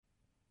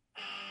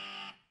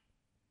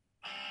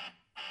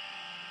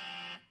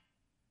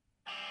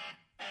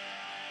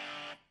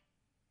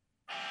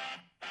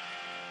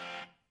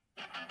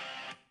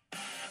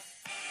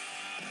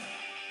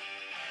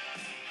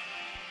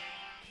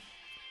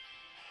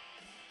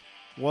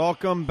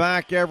Welcome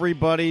back,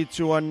 everybody,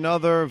 to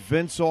another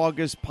Vince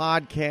August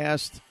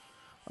podcast.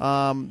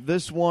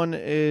 This one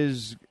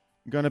is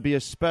going to be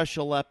a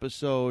special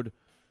episode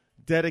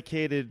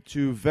dedicated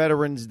to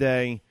Veterans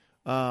Day.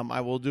 I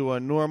will do a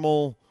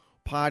normal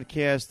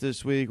podcast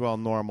this week. Well,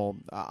 normal.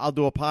 I'll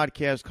do a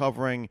podcast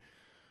covering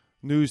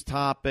news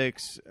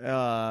topics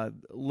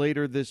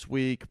later this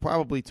week,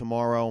 probably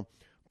tomorrow.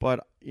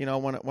 But, you know,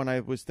 when I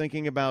was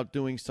thinking about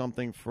doing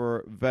something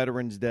for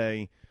Veterans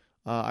Day,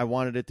 I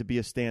wanted it to be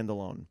a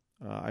standalone.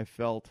 I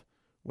felt,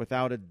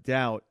 without a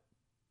doubt,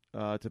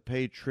 to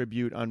pay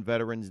tribute on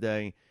Veterans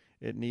Day,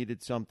 it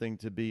needed something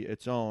to be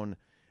its own.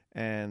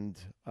 And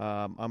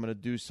I'm going to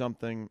do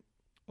something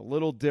a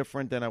little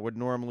different than I would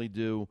normally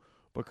do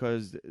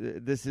because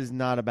this is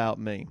not about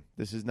me.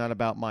 This is not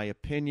about my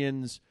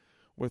opinions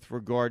with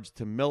regards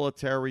to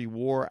military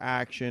war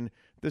action.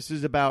 This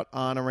is about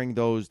honoring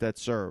those that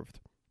served.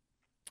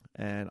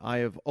 And I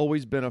have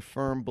always been a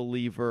firm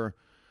believer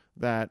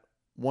that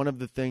one of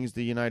the things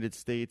the United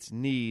States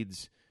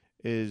needs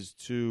is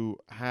to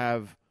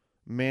have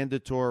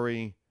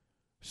mandatory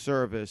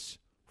service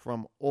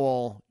from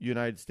all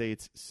United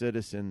States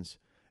citizens.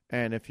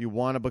 And if you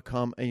want to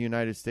become a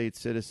United States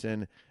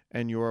citizen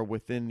and you're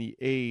within the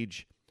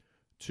age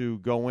to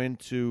go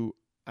into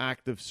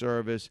active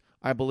service,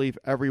 I believe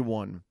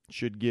everyone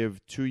should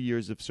give 2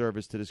 years of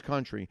service to this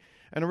country.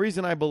 And the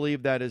reason I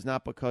believe that is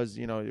not because,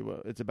 you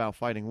know, it's about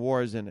fighting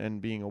wars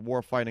and being a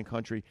war-fighting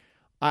country.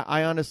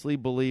 I honestly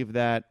believe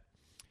that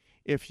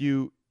if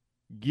you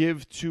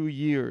give 2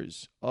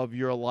 years of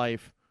your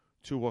life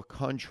to a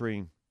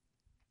country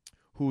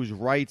whose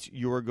rights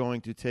you are going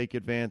to take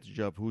advantage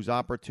of, whose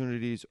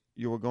opportunities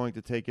you are going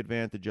to take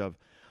advantage of,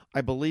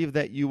 I believe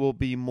that you will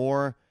be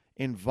more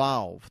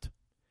involved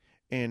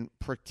in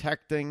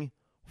protecting,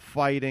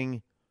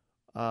 fighting,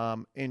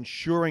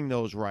 ensuring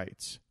those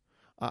rights.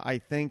 I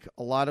think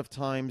a lot of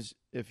times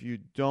if you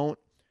don't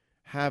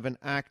have an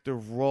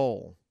active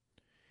role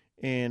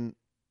in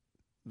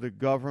the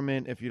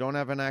government, if you don't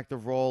have an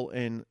active role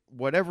in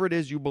whatever it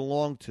is you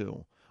belong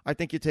to, I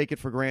think you take it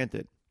for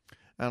granted.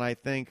 And I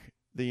think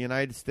the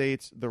United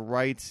States, the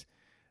rights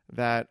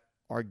that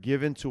are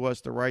given to us,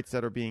 the rights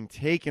that are being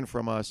taken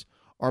from us,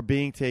 are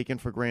being taken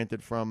for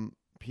granted from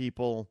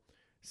people,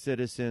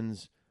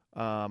 citizens,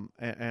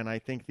 and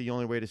I think the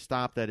only way to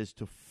stop that is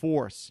to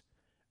force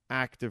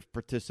active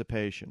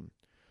participation.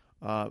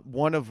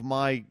 One of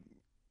my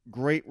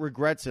great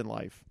regrets in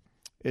life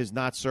is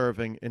not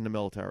serving in the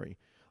military.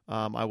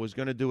 I was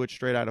going to do it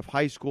straight out of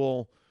high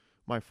school.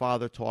 My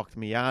father talked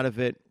me out of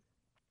it.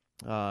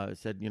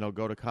 Said, you know,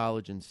 go to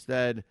college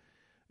instead.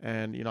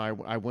 And, you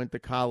know, I went the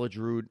college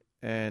route,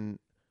 and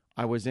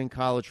I was in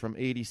college from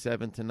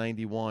 87 to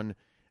 91,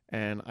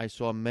 and I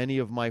saw many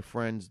of my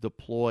friends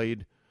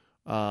deployed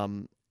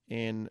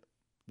in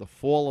the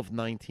fall of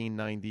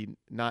 1990,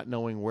 not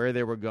knowing where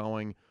they were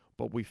going,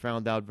 but we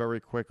found out very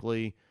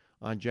quickly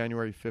on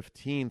January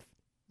 15th,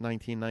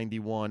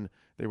 1991,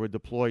 they were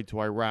deployed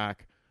to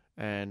Iraq.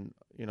 And,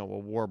 you know, a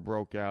war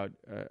broke out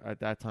at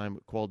that time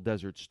called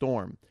Desert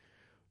Storm.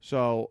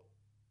 So,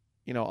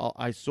 you know,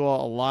 I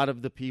saw a lot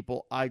of the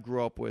people I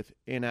grew up with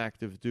in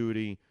active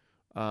duty,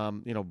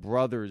 you know,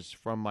 brothers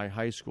from my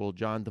high school,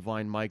 John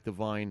Devine, Mike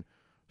Devine,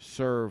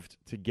 served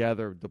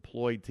together,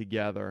 deployed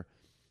together.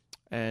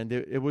 And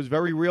it was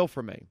very real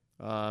for me.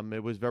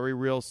 It was very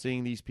real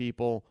seeing these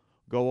people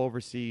go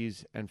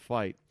overseas and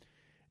fight.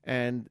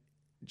 And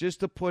just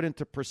to put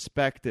into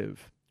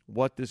perspective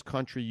what this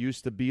country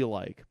used to be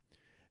like,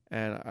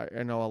 and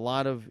I know a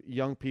lot of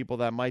young people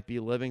that might be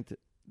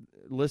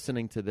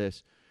listening to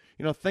this,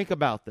 you know, think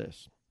about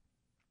this.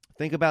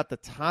 Think about the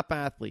top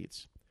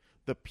athletes,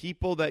 the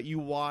people that you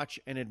watch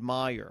and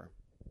admire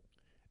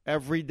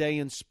every day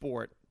in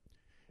sport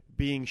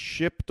being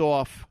shipped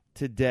off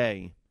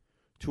today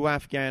to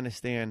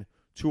Afghanistan,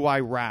 to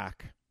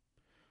Iraq,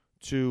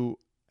 to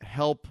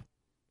help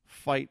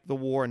fight the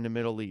war in the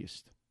Middle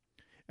East.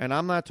 And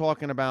I'm not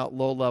talking about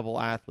low-level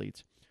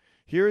athletes.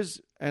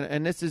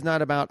 And this is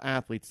not about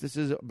athletes. This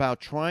is about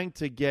trying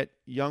to get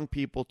young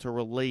people to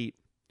relate,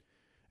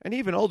 and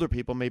even older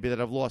people maybe that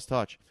have lost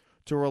touch,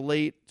 to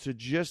relate to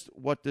just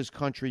what this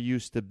country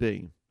used to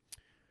be.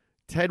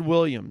 Ted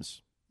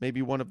Williams,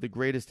 maybe one of the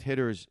greatest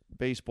hitters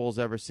baseball's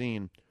ever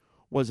seen,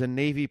 was a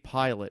Navy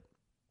pilot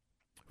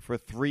for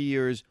 3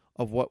 years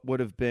of what would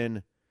have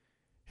been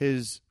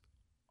his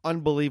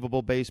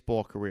unbelievable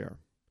baseball career.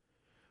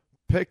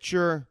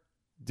 Picture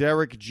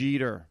Derek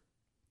Jeter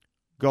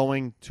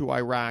going to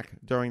Iraq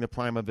during the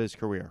prime of his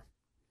career.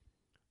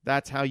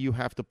 That's how you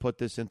have to put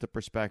this into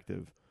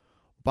perspective.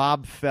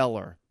 Bob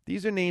Feller.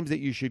 These are names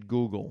that you should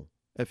Google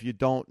if you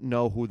don't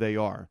know who they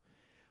are.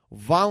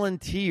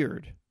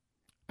 Volunteered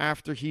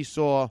after he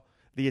saw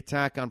the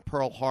attack on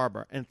Pearl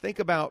Harbor. And think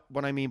about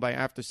what I mean by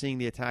after seeing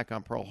the attack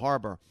on Pearl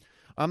Harbor.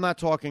 I'm not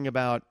talking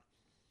about,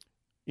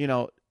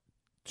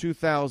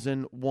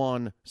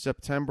 2001,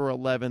 September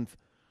 11th,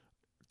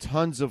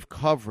 tons of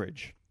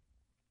coverage.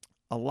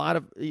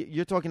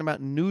 You're talking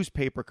about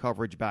newspaper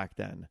coverage back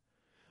then.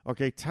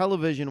 Okay,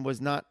 television was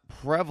not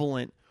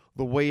prevalent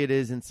the way it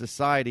is in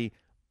society,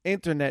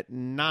 internet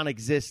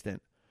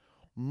non-existent.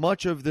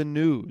 Much of the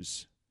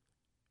news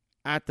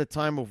at the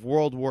time of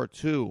World War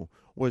II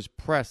was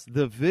press.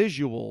 The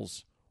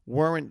visuals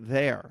weren't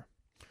there.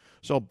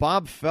 So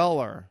Bob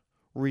Feller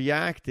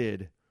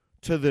reacted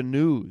to the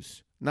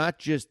news, not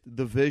just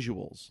the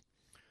visuals.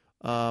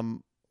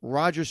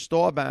 Roger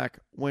Staubach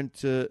went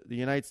to the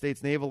United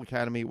States Naval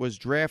Academy, was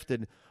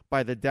drafted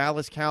by the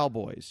Dallas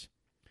Cowboys.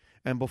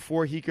 And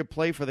before he could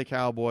play for the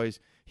Cowboys,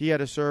 he had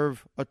to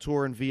serve a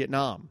tour in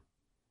Vietnam.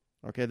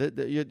 Okay,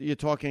 you're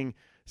talking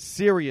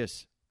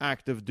serious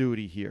active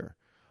duty here.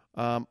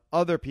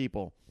 Other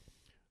people,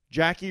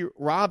 Jackie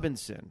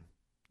Robinson,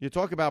 you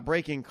talk about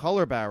breaking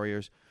color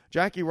barriers.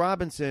 Jackie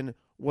Robinson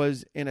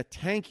was in a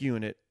tank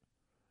unit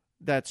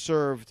that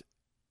served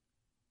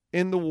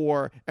in the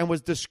war and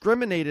was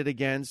discriminated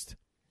against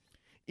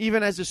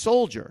even as a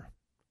soldier.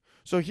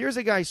 So here's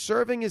a guy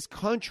serving his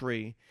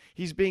country.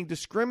 He's being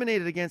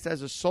discriminated against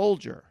as a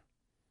soldier,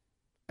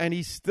 and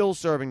he's still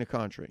serving the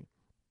country.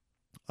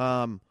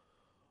 Joe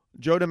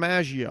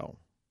DiMaggio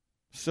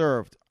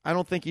served. I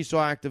don't think he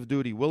saw active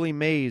duty. Willie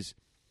Mays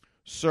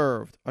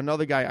served.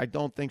 Another guy I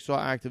don't think saw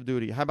active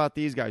duty. How about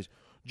these guys?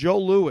 Joe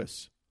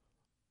Louis,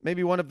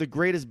 maybe one of the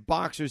greatest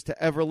boxers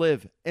to ever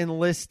live,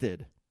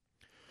 enlisted.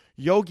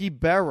 Yogi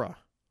Berra,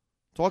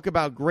 talk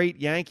about great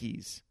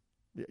Yankees.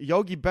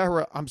 Yogi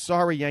Berra, I'm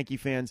sorry, Yankee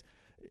fans.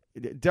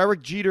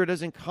 Derek Jeter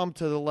doesn't come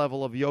to the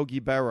level of Yogi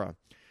Berra.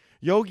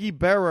 Yogi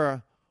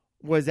Berra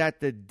was at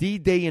the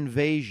D-Day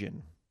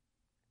invasion.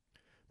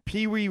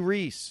 Pee Wee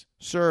Reese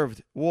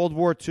served World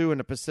War II in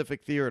the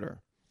Pacific Theater.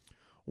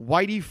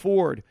 Whitey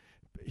Ford,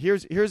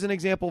 here's an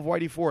example of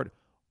Whitey Ford,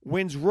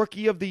 wins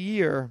Rookie of the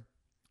Year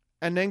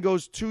and then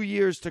goes 2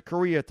 years to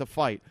Korea to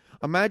fight.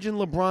 Imagine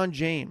LeBron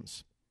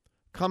James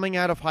coming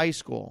out of high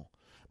school,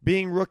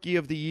 being Rookie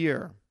of the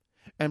Year,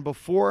 and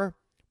before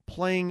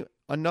playing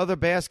another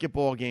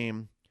basketball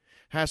game,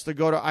 has to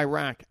go to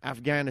Iraq,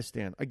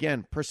 Afghanistan.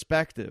 Again,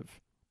 perspective.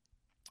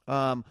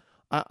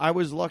 I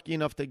was lucky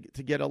enough to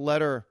get a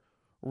letter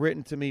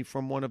written to me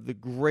from one of the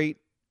great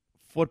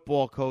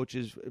football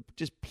coaches,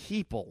 just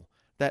people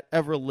that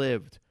ever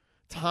lived,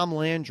 Tom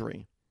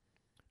Landry.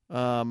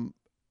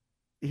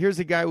 Here's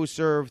a guy who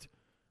served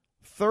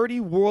 30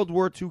 World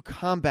War II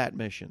combat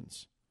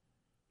missions.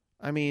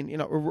 I mean,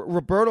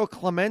 Roberto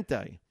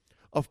Clemente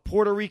of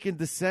Puerto Rican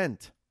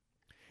descent,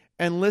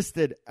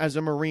 enlisted as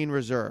a Marine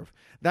Reserve.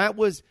 That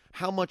was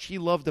how much he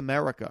loved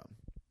America.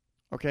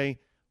 Okay?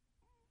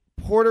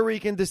 Puerto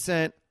Rican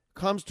descent,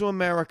 comes to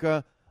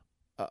America,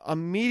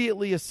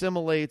 immediately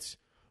assimilates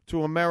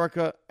to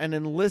America, and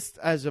enlists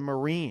as a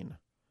Marine.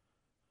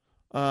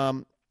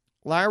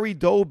 Larry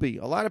Doby.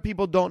 A lot of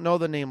people don't know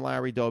the name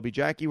Larry Doby.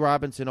 Jackie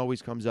Robinson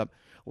always comes up.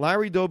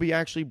 Larry Doby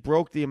actually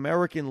broke the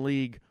American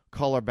League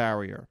color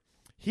barrier.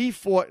 He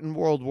fought in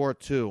World War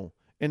II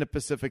in the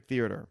Pacific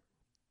Theater.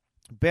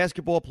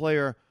 Basketball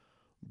player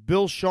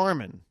Bill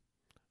Sharman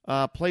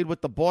played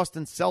with the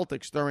Boston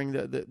Celtics during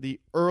the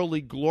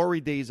early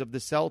glory days of the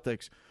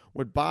Celtics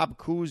with Bob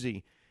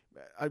Cousy.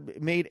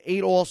 Made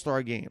 8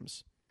 All-Star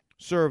games.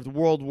 Served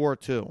World War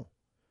II.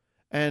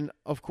 And,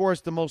 of course,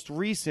 the most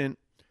recent,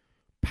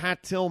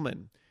 Pat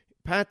Tillman.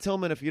 Pat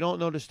Tillman, if you don't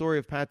know the story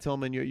of Pat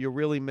Tillman, you're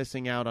really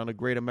missing out on a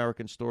great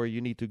American story.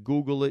 You need to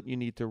Google it. You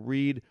need to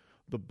read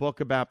the book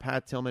about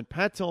Pat Tillman.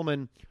 Pat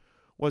Tillman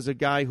was a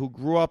guy who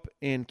grew up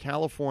in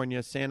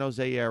California, San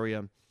Jose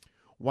area,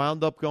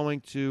 wound up going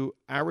to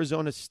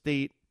Arizona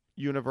State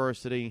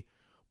University,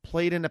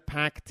 played in the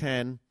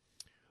Pac-10,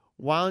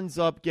 winds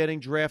up getting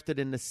drafted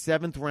in the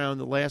 7th round,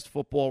 the last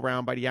football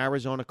round, by the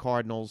Arizona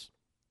Cardinals.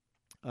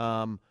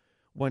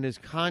 When his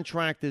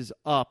contract is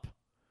up,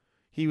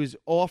 he was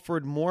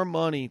offered more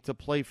money to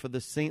play for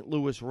the St.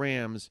 Louis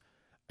Rams.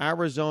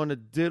 Arizona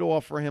did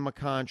offer him a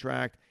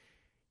contract.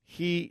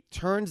 He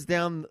turns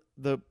down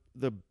the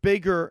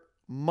bigger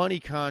money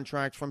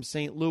contract from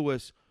St.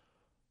 Louis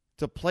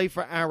to play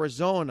for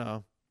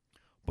Arizona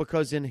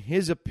because, in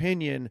his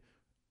opinion,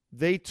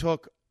 they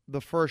took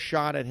the first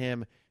shot at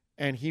him,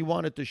 and he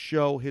wanted to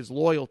show his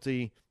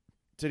loyalty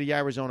to the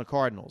Arizona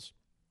Cardinals.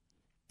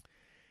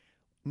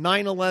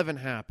 9/11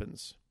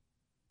 happens.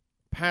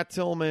 Pat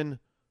Tillman,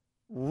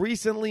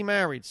 recently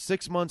married,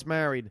 6 months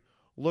married,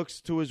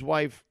 looks to his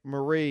wife,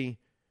 Marie,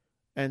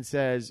 and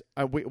says,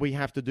 we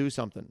have to do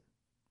something.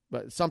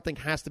 But something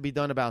has to be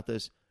done about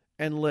this.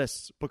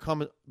 Enlists,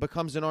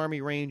 becomes an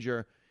Army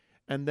Ranger,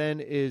 and then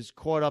is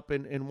caught up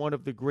in one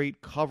of the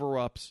great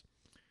cover-ups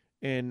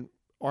in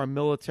our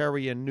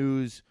military and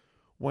news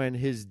when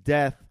his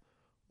death,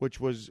 which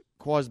was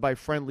caused by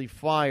friendly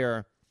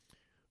fire,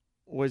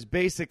 was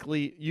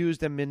basically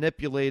used and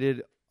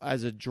manipulated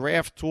as a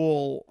draft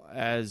tool,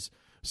 as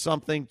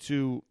something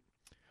to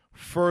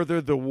further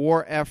the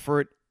war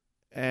effort.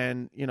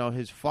 And,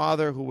 his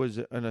father, who was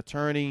an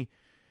attorney,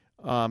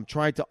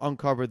 tried to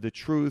uncover the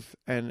truth,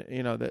 and,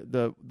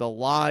 the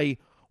lie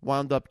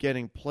wound up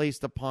getting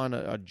placed upon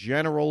a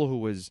general who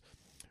was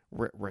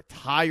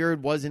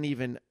retired, didn't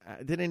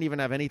even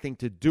have anything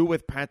to do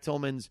with Pat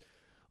Tillman's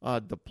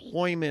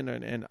deployment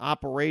and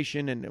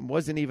operation, and it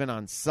wasn't even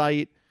on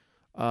site.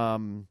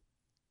 So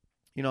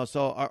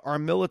our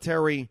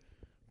military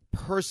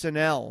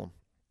personnel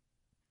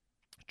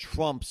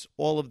trumps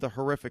all of the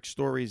horrific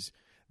stories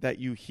that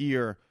you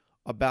hear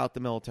about the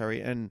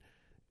military, and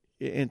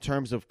in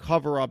terms of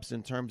cover-ups,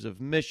 in terms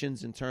of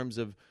missions, in terms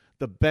of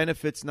the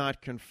benefits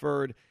not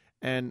conferred.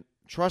 And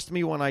trust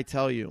me when I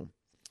tell you,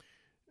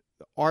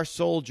 our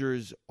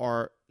soldiers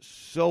are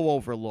so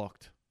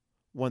overlooked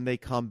when they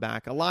come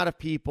back. A lot of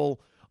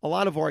people, a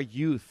lot of our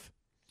youth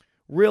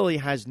really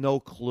has no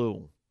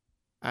clue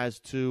as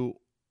to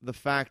the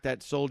fact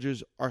that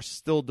soldiers are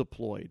still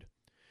deployed.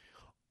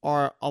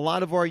 A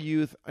lot of our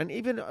youth, and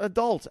even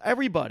adults,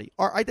 everybody,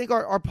 I think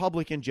our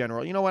public in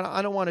general, you know what,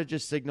 I don't want to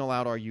just signal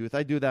out our youth.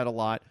 I do that a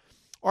lot.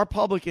 Our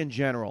public in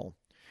general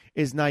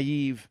is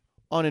naive,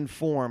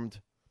 uninformed,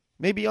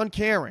 maybe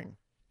uncaring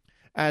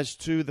as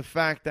to the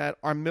fact that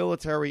our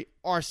military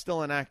are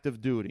still in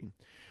active duty.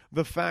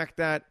 The fact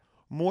that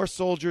more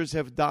soldiers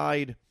have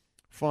died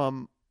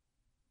from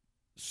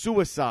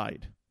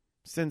suicide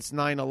since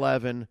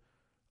 9/11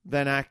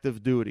 than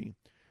active duty.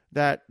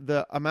 That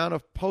the amount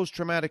of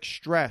post-traumatic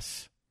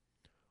stress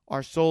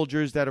our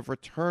soldiers that have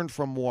returned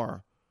from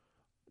war,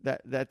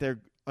 that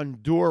they're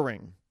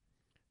enduring,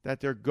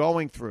 that they're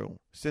going through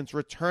since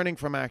returning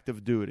from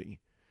active duty.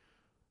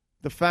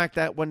 The fact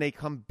that when they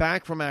come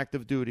back from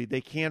active duty,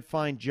 they can't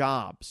find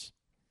jobs.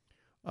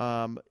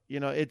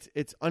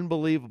 It's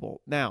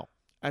unbelievable. Now,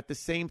 at the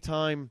same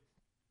time,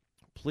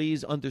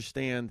 please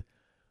understand,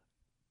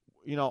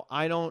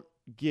 I don't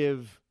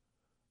give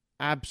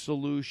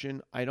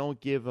absolution. I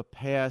don't give a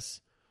pass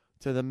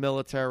to the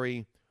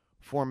military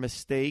for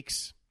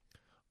mistakes.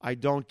 I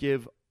don't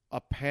give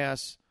a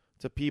pass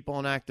to people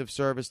in active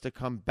service to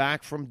come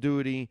back from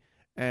duty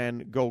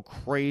and go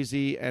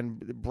crazy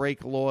and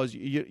break laws.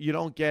 You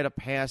don't get a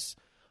pass,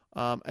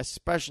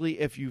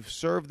 especially if you've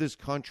served this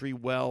country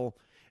well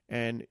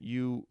and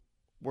you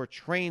were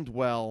trained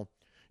well.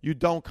 You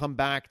don't come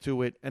back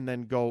to it and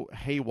then go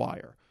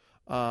haywire.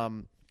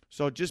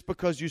 So just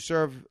because you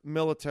serve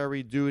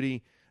military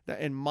duty,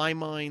 in my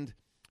mind,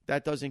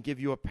 that doesn't give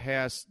you a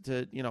pass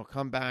to,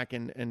 come back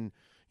and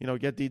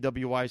get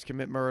DWIs,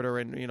 commit murder,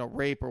 and,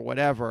 rape or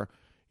whatever.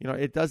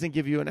 It doesn't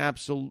give you an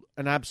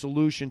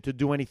absolution to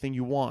do anything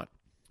you want.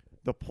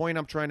 The point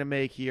I'm trying to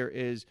make here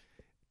is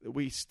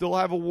we still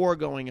have a war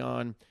going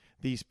on.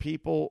 These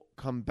people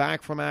come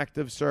back from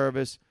active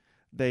service.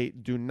 They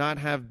do not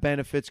have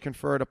benefits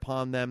conferred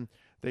upon them.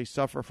 They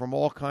suffer from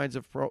all kinds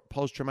of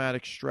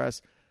post-traumatic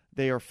stress.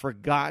 They are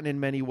forgotten in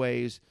many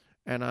ways.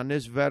 And on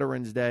this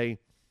Veterans Day,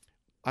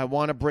 I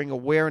want to bring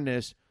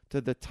awareness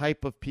to the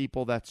type of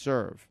people that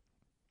serve.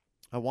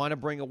 I want to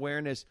bring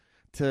awareness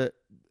to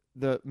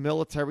the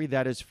military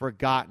that is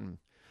forgotten.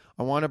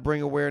 I want to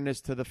bring awareness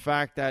to the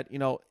fact that,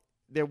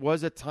 there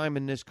was a time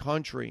in this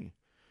country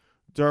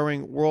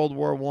during World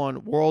War I,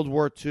 World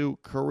War II,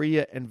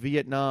 Korea, and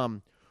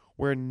Vietnam,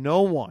 where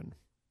no one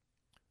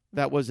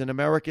that was an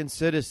American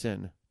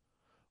citizen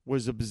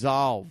was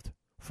absolved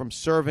from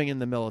serving in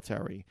the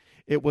military.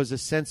 It was a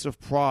sense of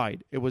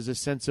pride. It was a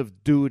sense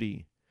of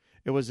duty.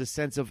 It was a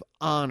sense of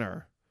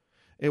honor.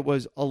 It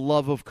was a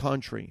love of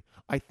country.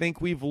 I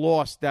think we've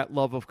lost that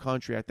love of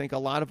country. I think a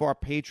lot of our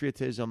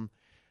patriotism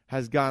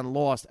has gone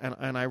lost.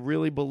 And I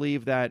really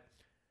believe that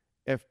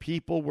if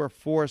people were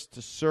forced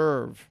to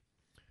serve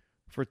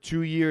for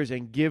 2 years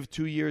and give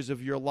 2 years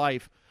of your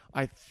life,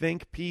 I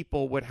think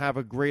people would have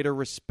a greater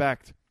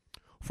respect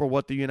for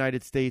what the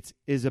United States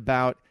is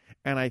about.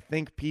 And I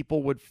think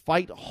people would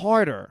fight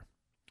harder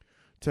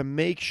to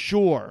make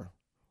sure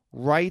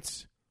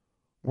rights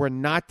were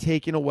not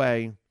taken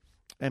away,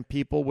 and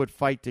people would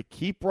fight to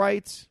keep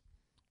rights,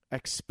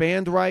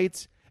 expand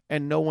rights,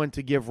 and no one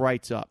to give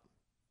rights up.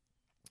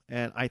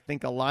 And I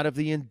think a lot of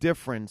the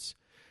indifference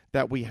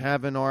that we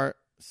have in our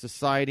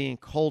society and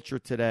culture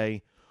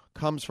today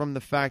comes from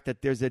the fact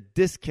that there's a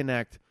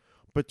disconnect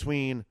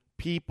between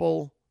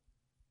people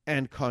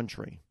and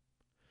country.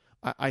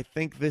 I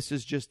think this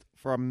is just,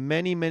 for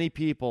many, many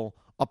people,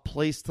 a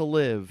place to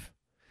live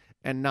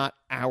and not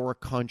our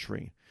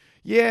country.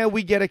 Yeah,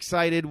 we get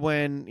excited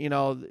when,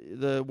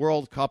 the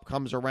World Cup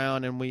comes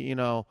around and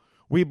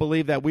we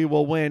believe that we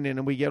will win,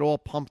 and we get all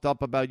pumped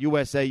up about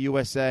USA,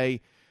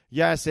 USA.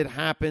 Yes, it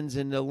happens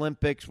in the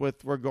Olympics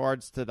with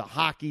regards to the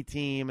hockey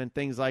team and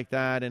things like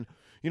that. And,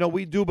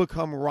 we do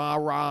become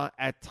rah-rah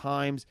at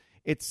times.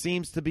 It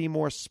seems to be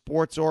more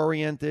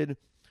sports-oriented.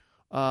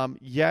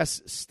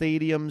 Yes,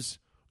 stadiums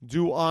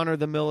do honor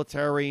the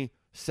military,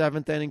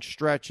 seventh inning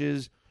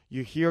stretches.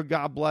 You hear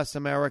God Bless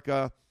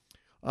America.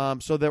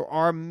 So there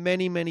are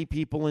many, many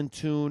people in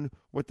tune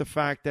with the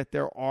fact that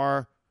there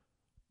are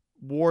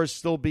wars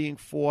still being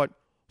fought,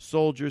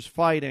 soldiers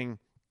fighting.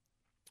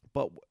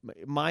 But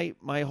my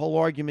whole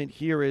argument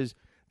here is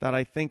that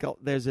I think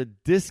there's a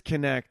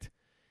disconnect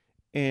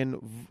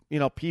in,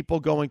 people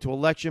going to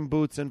election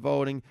booths and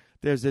voting.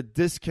 There's a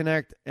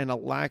disconnect and a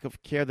lack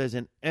of care. There's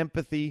an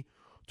empathy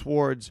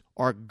towards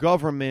our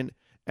government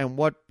and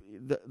what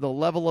the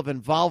level of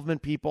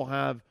involvement people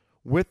have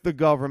with the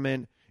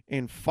government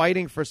in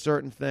fighting for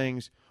certain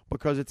things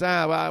because it's,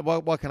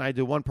 what can I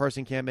do? One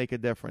person can't make a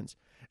difference.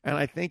 And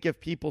I think if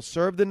people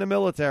served in the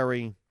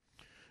military,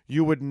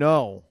 you would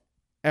know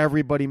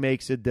everybody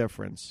makes a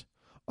difference.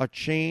 A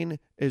chain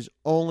is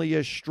only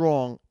as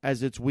strong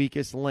as its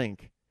weakest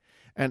link.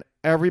 And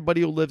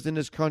everybody who lives in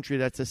this country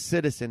that's a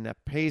citizen,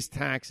 that pays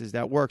taxes,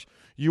 that works,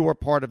 you are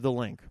part of the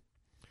link.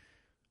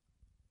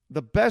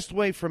 The best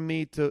way for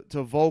me to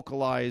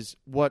vocalize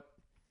what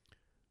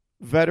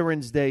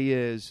Veterans Day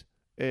is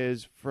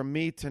for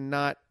me to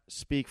not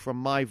speak from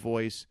my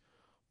voice,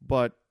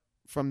 but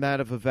from that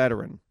of a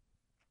veteran.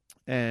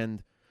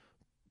 And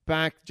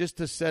back, just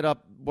to set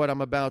up what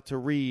I'm about to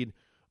read,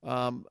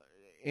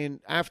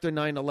 after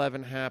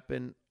 9/11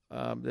 happened,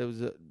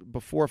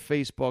 before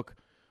Facebook,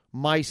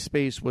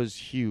 MySpace was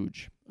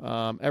huge.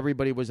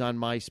 Everybody was on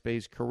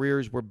MySpace.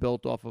 Careers were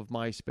built off of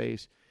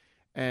MySpace.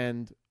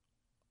 And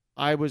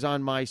I was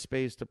on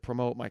MySpace to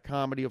promote my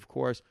comedy, of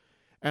course.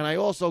 And I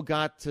also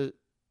got to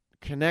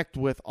connect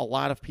with a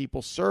lot of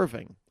people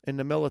serving in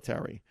the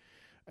military.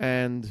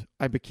 And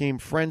I became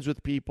friends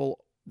with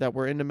people that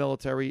were in the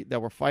military,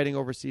 that were fighting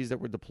overseas, that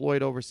were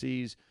deployed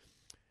overseas,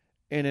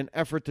 in an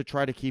effort to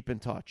try to keep in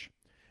touch.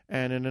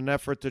 And in an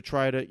effort to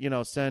try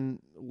to, send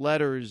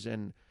letters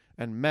and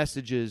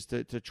messages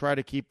to try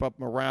to keep up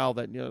morale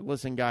that,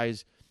 listen,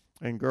 guys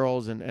and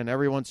girls and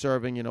everyone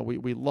serving,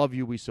 we love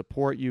you, we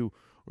support you,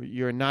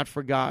 you're not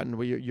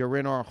forgotten, you're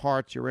in our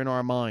hearts, you're in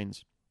our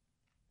minds.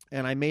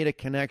 And I made a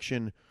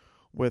connection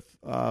with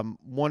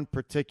one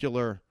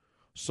particular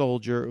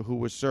soldier who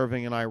was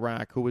serving in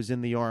Iraq, who was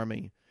in the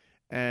Army.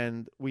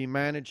 And we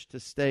managed to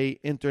stay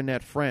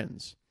internet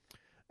friends.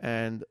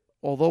 And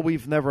although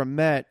we've never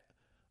met,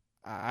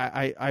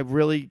 I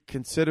really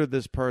consider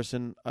this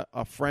person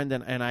a friend,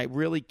 and I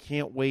really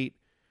can't wait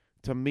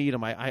to meet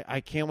him.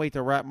 I can't wait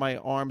to wrap my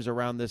arms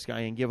around this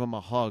guy and give him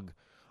a hug.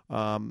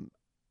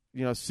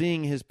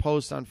 Seeing his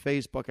posts on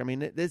Facebook, I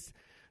mean,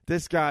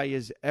 this guy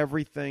is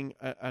everything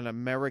an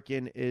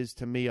American is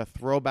to me, a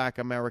throwback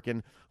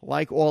American,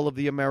 like all of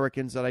the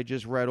Americans that I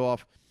just read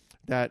off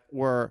that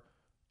were,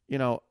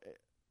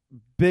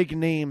 big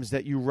names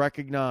that you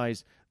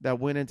recognize that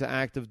went into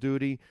active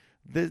duty.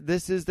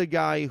 This is the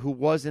guy who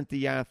wasn't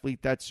the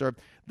athlete that served.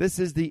 This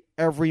is the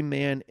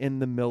everyman in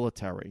the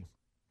military.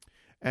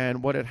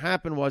 And what had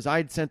happened was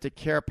I'd sent a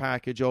care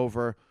package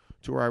over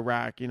to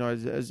Iraq,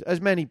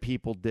 as many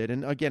people did.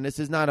 And again, this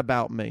is not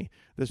about me.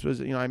 This was,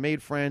 I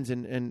made friends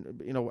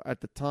and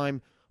at the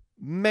time,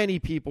 many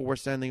people were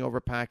sending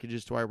over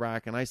packages to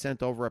Iraq, and I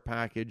sent over a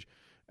package.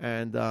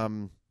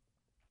 And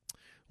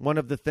one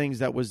of the things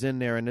that was in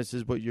there, and this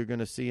is what you're going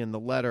to see in the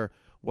letter,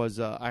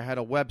 was I had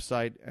a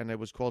website, and it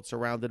was called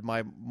Surrounded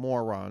by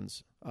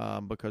Morons,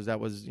 because that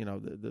was,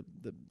 the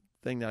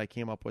thing that I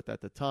came up with at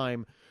the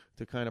time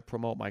to kind of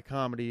promote my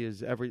comedy.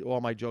 Is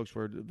all my jokes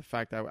were the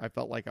fact that I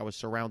felt like I was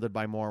surrounded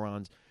by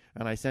morons.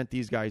 And I sent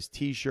these guys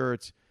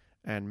T-shirts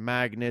and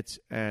magnets,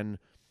 and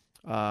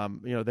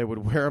they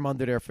would wear them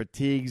under their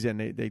fatigues, and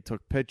they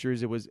took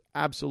pictures. It was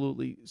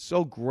absolutely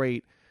so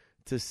great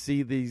to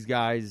see these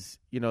guys,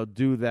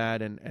 do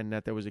that, and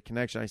that there was a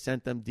connection. I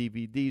sent them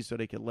DVDs so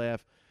they could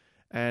laugh.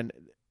 And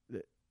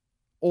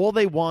all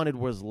they wanted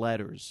was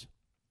letters.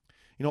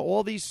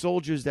 All these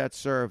soldiers that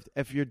served,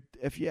 if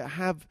you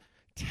have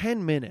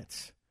 10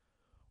 minutes,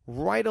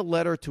 write a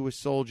letter to a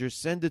soldier,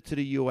 send it to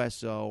the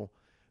USO,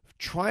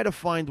 try to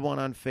find one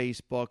on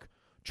Facebook,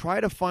 try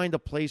to find a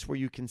place where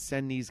you can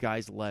send these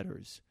guys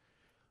letters.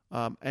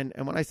 And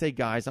when I say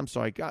guys, I'm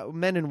sorry,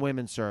 men and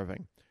women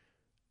serving.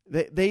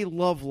 They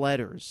love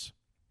letters.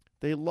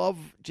 They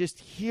love just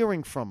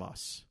hearing from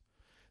us.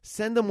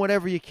 Send them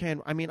whatever you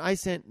can. I mean, I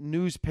sent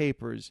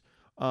newspapers,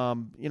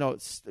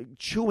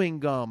 chewing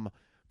gum,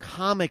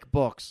 comic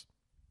books,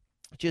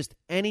 just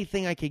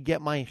anything I could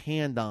get my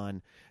hand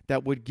on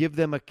that would give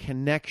them a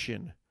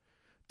connection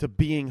to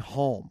being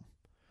home.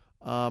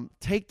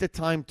 Take the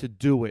time to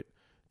do it.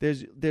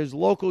 There's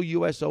local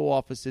USO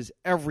offices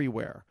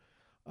everywhere.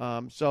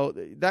 So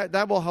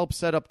that will help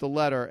set up the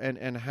letter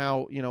and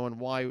how, and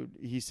why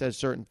he says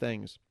certain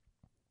things.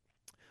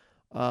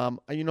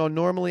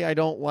 Normally I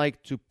don't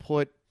like to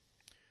put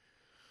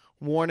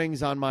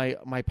warnings on my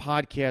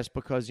podcast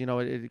because,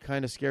 it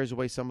kind of scares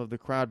away some of the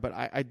crowd, but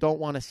I don't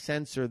want to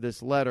censor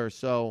this letter.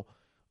 So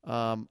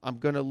I'm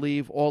going to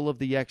leave all of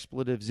the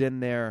expletives in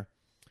there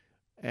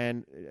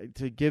and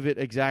to give it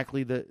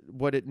exactly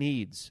what it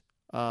needs.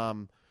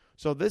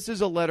 So this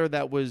is a letter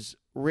that was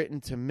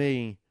written to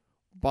me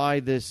by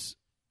this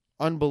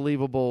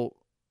unbelievable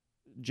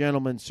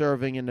gentleman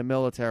serving in the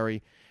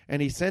military,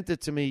 and he sent it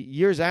to me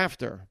years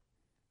after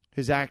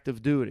his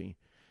active duty.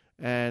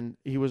 And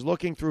he was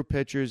looking through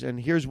pictures, and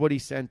here's what he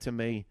sent to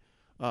me,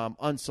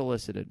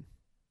 unsolicited.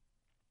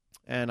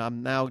 And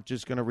I'm now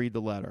just going to read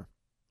the letter.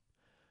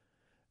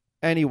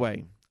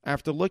 Anyway,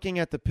 after looking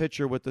at the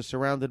picture with the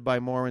Surrounded by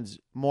Morons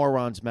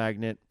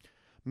magnet,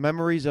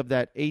 memories of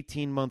that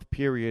 18-month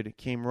period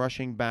came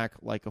rushing back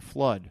like a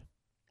flood.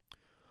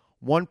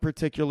 One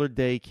particular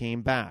day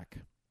came back.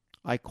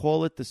 I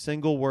call it the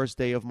single worst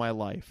day of my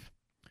life.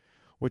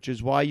 which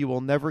is why you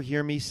will never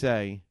hear me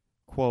say,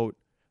 quote,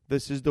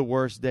 "This is the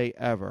worst day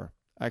ever,"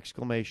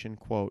 exclamation,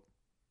 quote.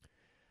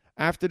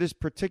 After this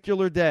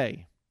particular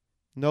day,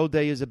 no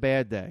day is a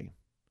bad day.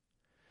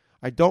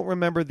 I don't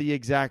remember the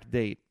exact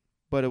date,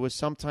 but it was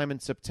sometime in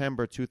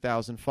September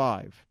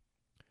 2005.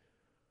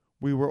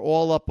 We were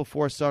all up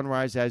before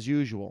sunrise as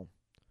usual.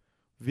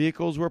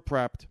 Vehicles were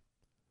prepped,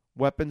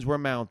 weapons were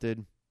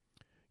mounted,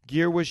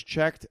 gear was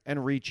checked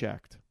and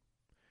rechecked.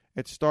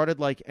 It started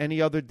like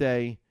any other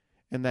day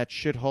in that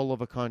shithole of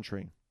a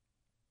country.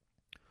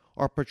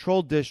 Our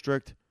patrol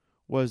district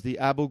was the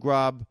Abu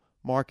Ghraib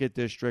market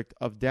district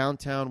of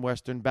downtown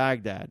western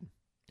Baghdad,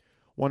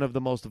 one of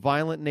the most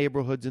violent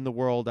neighborhoods in the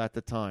world at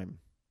the time.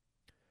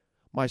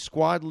 My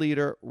squad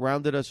leader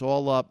rounded us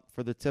all up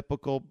for the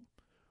typical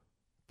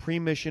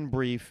pre-mission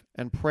brief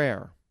and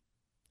prayer.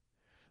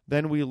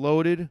 Then we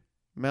loaded,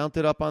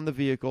 mounted up on the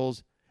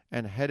vehicles,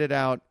 and headed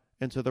out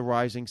into the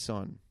rising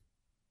sun,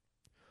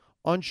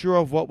 unsure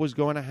of what was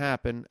going to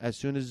happen as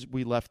soon as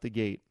we left the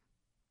gate.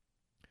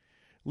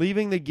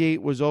 Leaving the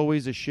gate was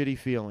always a shitty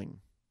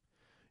feeling.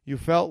 You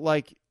felt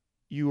like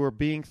you were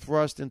being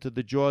thrust into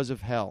the jaws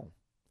of hell.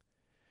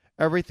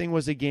 Everything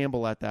was a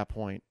gamble at that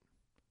point.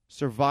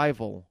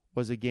 Survival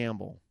was a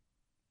gamble.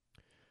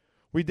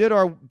 We did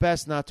our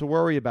best not to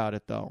worry about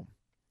it, though.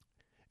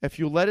 If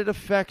you let it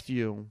affect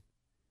you,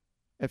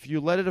 if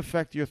you let it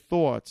affect your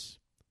thoughts,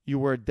 you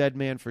were a dead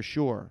man for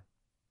sure.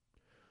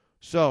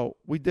 So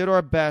we did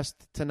our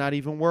best to not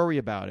even worry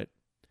about it.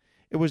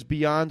 It was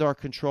beyond our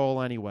control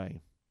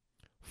anyway.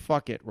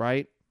 Fuck it,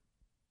 right?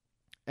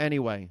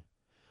 Anyway,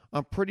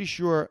 I'm pretty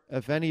sure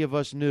if any of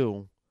us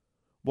knew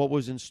what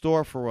was in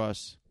store for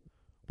us,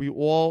 we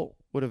all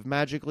would have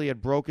magically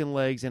had broken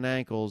legs and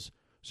ankles,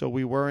 so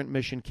we weren't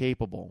mission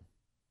capable.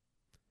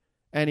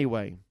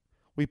 Anyway,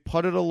 we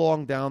putted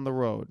along down the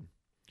road,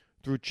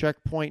 through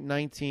checkpoint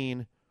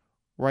 19,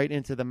 right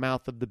into the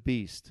mouth of the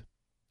beast.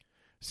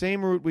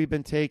 Same route we've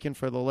been taking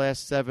for the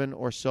last 7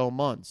 or so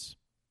months.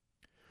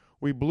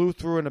 We blew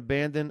through an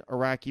abandoned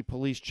Iraqi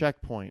police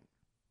checkpoint.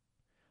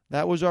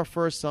 That was our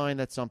first sign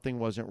that something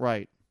wasn't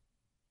right.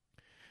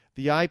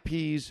 The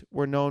IPs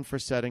were known for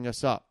setting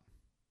us up.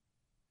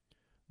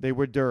 They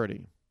were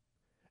dirty.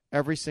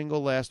 Every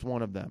single last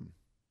one of them.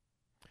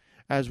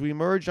 As we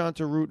merged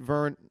onto Route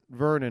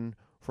Vernon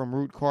from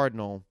Route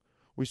Cardinal,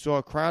 we saw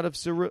a crowd of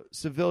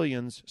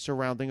civilians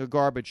surrounding a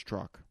garbage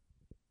truck.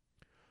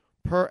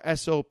 Per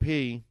SOP,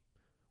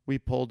 we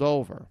pulled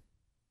over.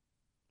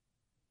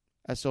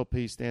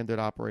 SOP, Standard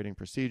Operating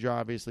Procedure,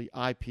 obviously.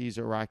 IPs,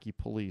 Iraqi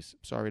Police.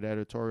 Sorry to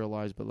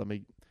editorialize, but let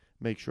me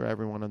make sure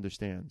everyone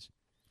understands.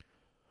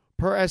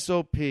 Per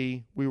SOP,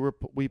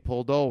 we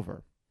pulled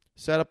over,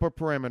 set up a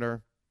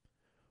perimeter,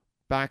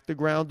 backed the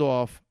ground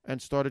off,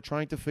 and started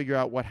trying to figure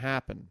out what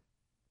happened.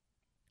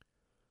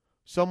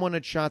 Someone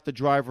had shot the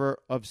driver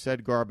of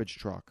said garbage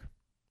truck.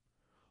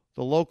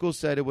 The locals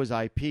said it was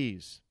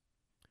IPs.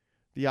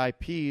 The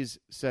IPs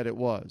said it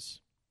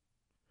was.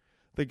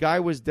 The guy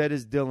was dead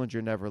as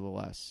Dillinger,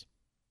 nevertheless.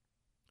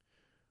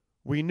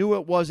 We knew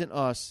it wasn't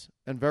us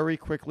and very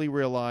quickly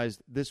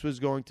realized this was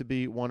going to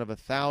be one of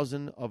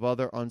 1,000 of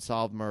other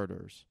unsolved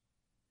murders.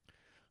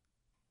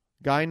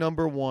 Guy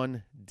number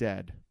 1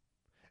 dead,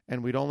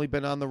 and we'd only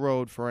been on the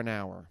road for an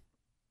hour.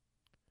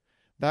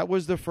 That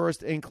was the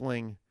first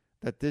inkling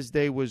that this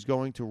day was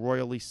going to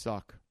royally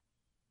suck.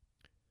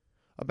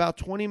 About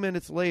 20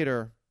 minutes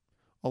later,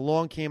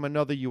 along came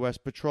another U.S.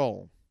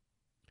 patrol.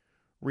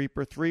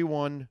 Reaper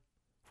 3-1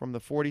 from the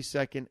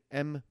 42nd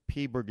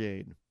MP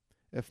Brigade,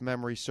 if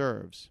memory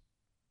serves.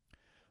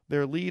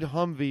 Their lead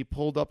Humvee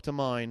pulled up to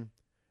mine,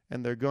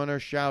 and their gunner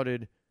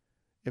shouted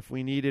if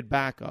we needed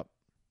backup.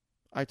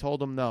 I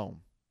told him no.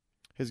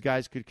 His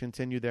guys could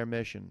continue their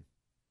mission.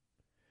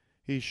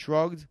 He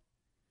shrugged,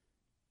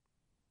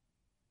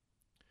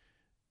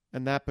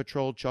 and that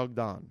patrol chugged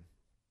on.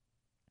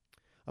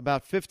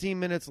 About 15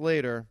 minutes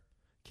later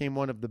came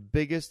one of the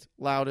biggest,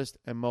 loudest,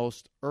 and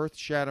most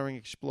earth-shattering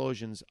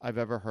explosions I've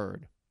ever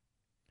heard.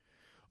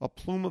 A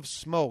plume of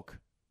smoke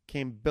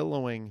came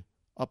billowing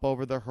up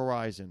over the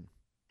horizon.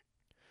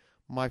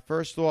 My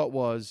first thought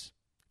was,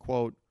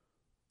 quote,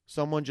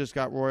 "Someone just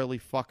got royally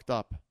fucked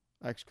up,"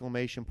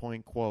 exclamation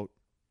point, quote.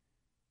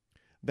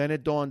 Then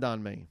it dawned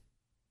on me.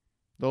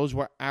 Those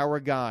were our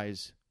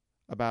guys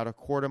about a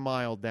quarter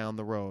mile down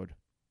the road.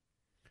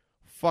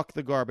 Fuck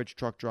the garbage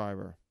truck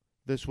driver.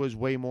 This was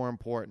way more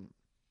important.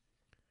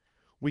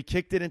 We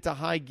kicked it into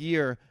high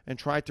gear and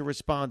tried to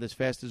respond as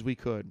fast as we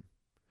could.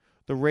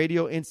 The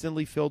radio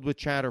instantly filled with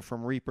chatter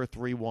from Reaper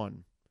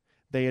 3-1.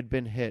 They had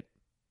been hit.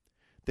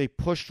 They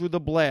pushed through the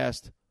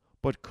blast,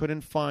 but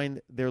couldn't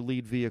find their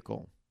lead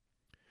vehicle.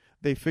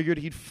 They figured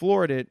he'd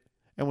floored it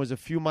and was a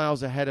few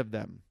miles ahead of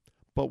them,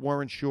 but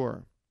weren't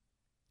sure.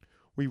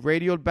 We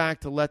radioed back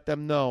to let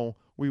them know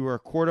we were a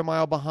quarter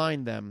mile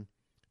behind them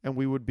and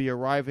we would be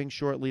arriving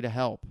shortly to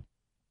help.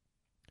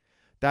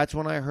 That's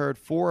when I heard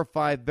 4 or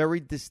 5 very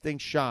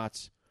distinct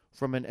shots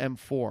from an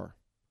M4.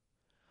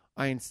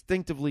 I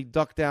instinctively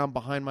ducked down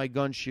behind my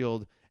gun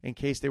shield in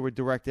case they were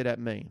directed at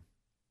me.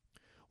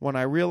 When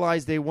I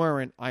realized they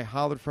weren't, I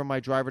hollered for my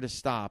driver to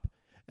stop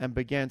and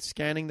began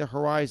scanning the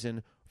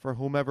horizon for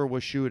whomever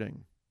was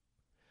shooting.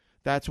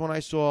 That's when I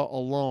saw a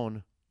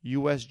lone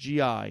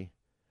USGI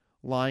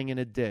lying in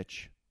a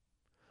ditch,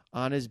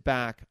 on his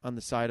back on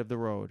the side of the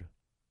road.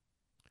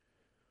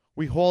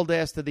 We hauled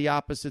ass to the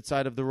opposite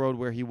side of the road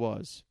where he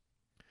was.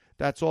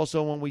 That's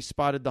also when we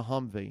spotted the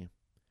Humvee.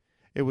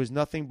 It was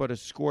nothing but a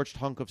scorched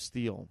hunk of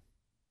steel.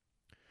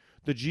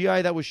 The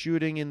GI that was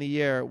shooting in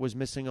the air was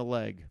missing a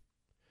leg.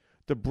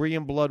 Debris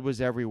and blood was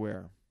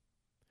everywhere.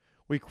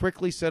 We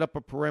quickly set up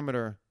a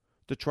perimeter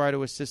to try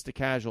to assist the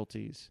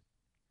casualties.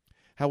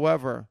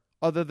 However,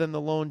 other than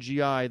the lone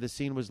GI, the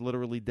scene was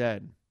literally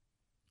dead.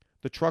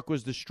 The truck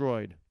was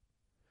destroyed.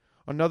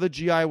 Another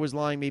GI was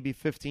lying maybe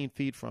 15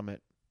 feet from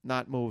it,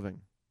 not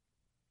moving.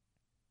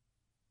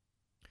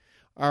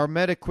 Our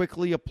medic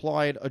quickly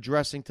applied a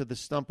dressing to the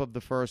stump of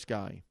the first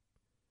guy.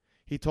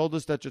 He told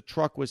us that the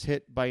truck was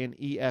hit by an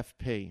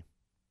EFP.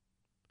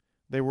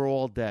 They were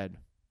all dead.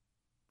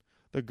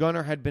 The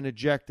gunner had been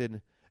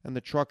ejected and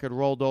the truck had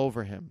rolled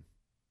over him,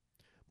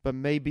 but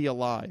may be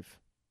alive.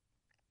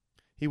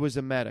 He was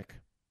a medic.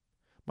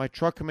 My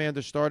truck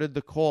commander started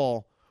the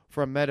call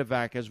for a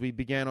medevac as we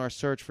began our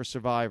search for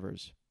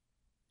survivors.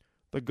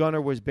 The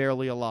gunner was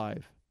barely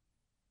alive,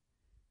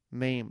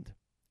 maimed,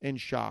 in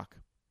shock,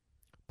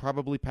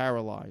 probably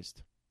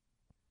paralyzed,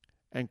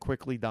 and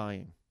quickly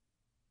dying.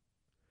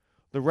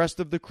 The rest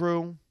of the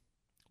crew,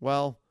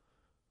 well,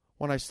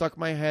 when I stuck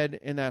my head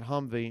in that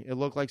Humvee, it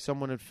looked like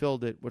someone had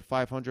filled it with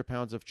 500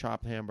 pounds of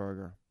chopped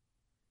hamburger.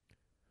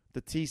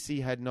 The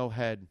TC had no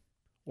head,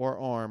 or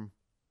arm,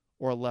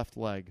 or left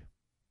leg.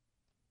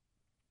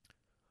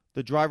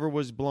 The driver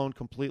was blown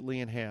completely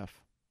in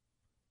half.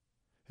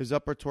 His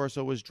upper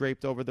torso was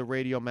draped over the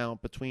radio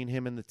mount between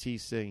him and the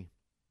TC.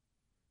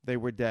 They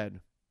were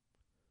dead.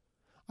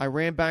 I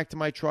ran back to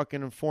my truck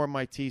and informed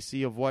my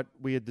TC of what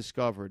we had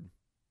discovered.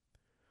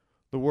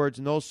 The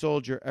words no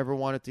soldier ever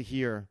wanted to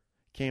hear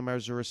came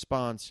as a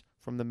response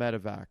from the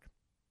medevac.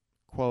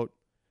 Quote,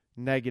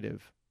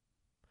 negative.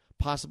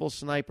 Possible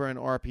sniper and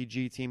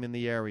RPG team in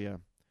the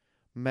area.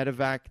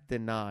 Medevac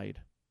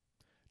denied.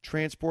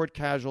 Transport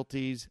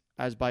casualties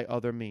as by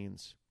other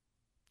means.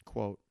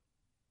 Quote,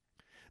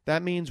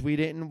 that means we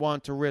didn't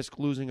want to risk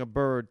losing a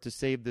bird to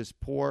save this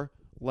poor,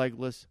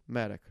 legless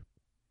medic.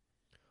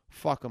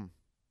 Fuck 'em.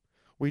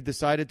 We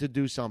decided to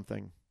do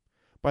something.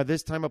 By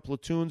this time, a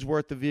platoon's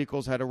worth of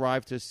vehicles had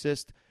arrived to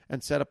assist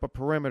and set up a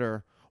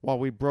perimeter while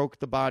we broke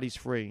the bodies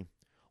free,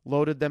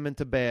 loaded them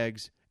into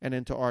bags, and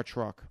into our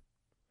truck.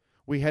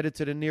 We headed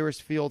to the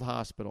nearest field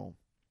hospital.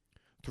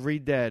 3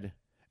 dead,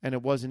 and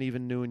it wasn't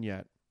even noon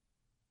yet.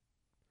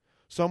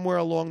 Somewhere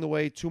along the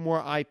way, 2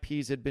 more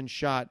IPs had been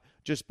shot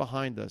just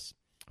behind us.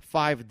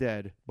 5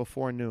 dead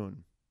before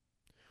noon.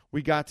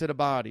 We got to the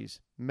bodies,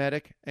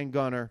 medic and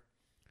gunner,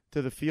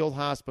 to the field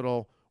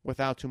hospital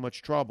without too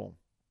much trouble.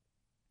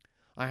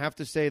 I have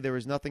to say there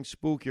is nothing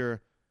spookier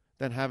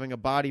than having a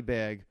body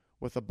bag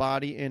with a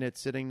body in it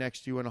sitting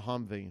next to you in a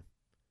Humvee.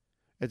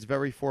 It's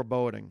very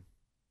foreboding.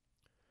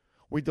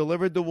 We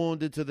delivered the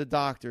wounded to the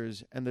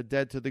doctors and the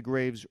dead to the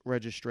graves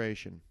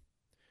registration.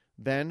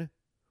 Then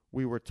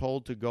we were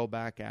told to go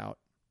back out.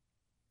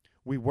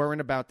 We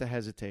weren't about to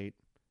hesitate.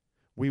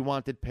 We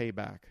wanted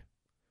payback.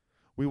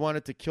 We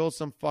wanted to kill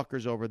some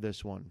fuckers over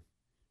this one.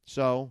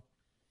 So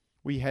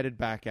we headed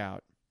back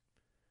out.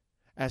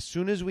 As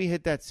soon as we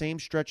hit that same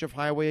stretch of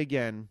highway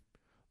again,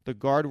 the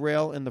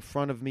guardrail in the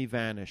front of me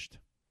vanished.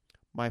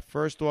 My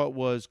first thought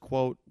was,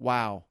 quote,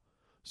 wow,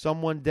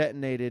 someone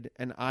detonated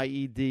an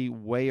IED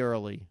way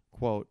early,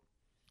 quote.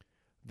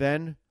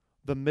 Then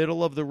the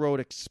middle of the road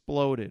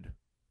exploded,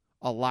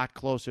 a lot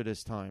closer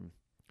this time.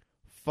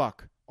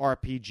 Fuck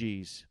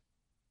RPGs.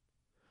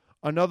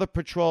 Another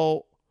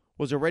patrol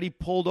was already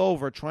pulled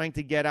over trying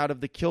to get out of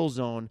the kill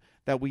zone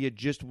that we had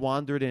just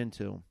wandered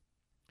into.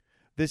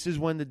 This is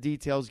when the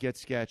details get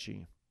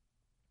sketchy.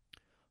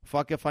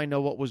 Fuck if I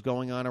know what was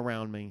going on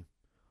around me.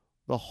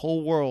 The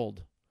whole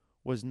world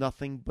was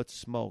nothing but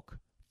smoke,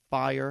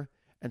 fire,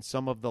 and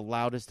some of the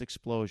loudest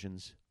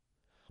explosions.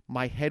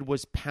 My head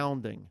was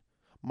pounding.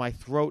 My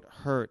throat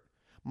hurt.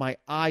 My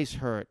eyes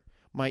hurt.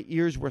 My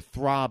ears were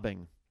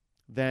throbbing.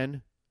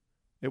 Then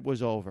it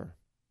was over.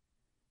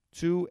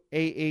 2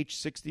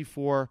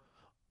 AH-64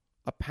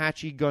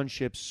 Apache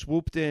gunships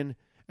swooped in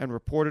and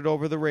reported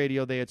over the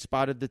radio they had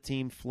spotted the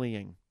team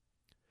fleeing.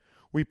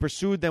 We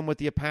pursued them with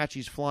the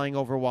Apaches flying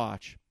over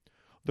watch.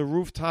 The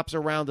rooftops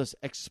around us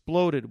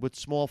exploded with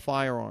small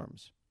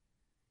firearms.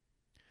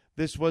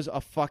 This was a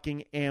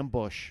fucking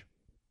ambush.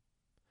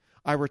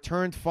 I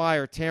returned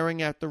fire,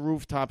 tearing at the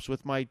rooftops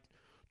with my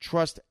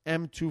Trust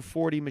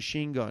M240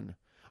 machine gun.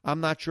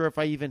 I'm not sure if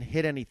I even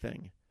hit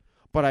anything,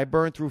 but I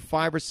burned through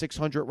 500 or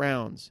 600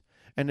 rounds,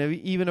 and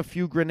even a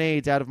few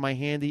grenades out of my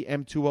handy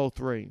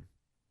M203.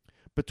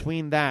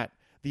 Between that,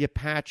 the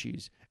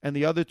Apaches, and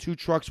the other 2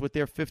 trucks with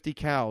their 50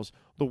 cals,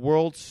 the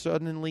world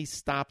suddenly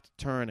stopped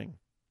turning.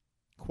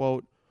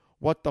 Quote,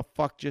 what the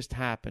fuck just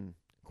happened?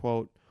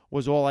 Quote,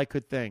 was all I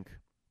could think.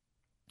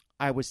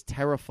 I was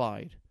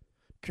terrified,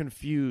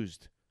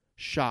 confused,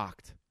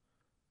 shocked.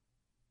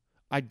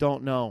 I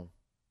don't know.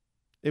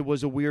 It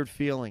was a weird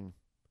feeling.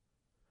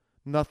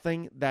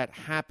 Nothing that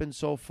happened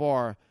so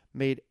far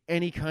made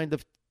any kind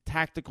of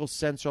tactical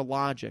sense or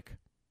logic.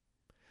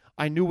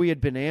 I knew we had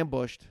been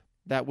ambushed.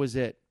 That was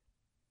it.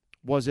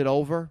 Was it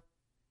over?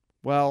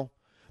 Well,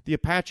 the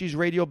Apaches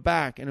radioed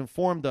back and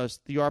informed us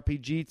the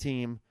RPG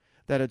team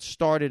that had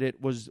started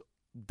it was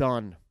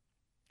done.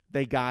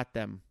 They got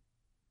them.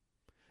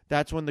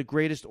 That's when the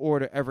greatest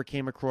order ever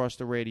came across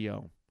the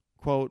radio.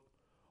 Quote,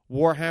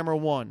 Warhammer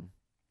 1,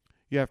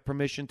 you have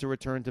permission to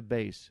return to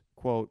base.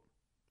 Quote,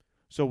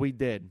 so we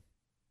did.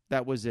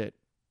 That was it.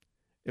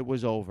 It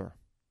was over.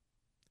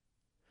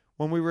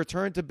 When we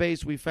returned to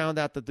base, we found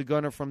out that the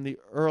gunner from the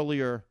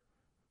earlier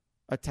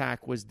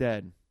attack was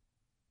dead.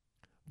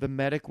 The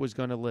medic was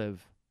going to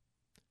live.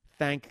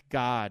 Thank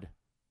God!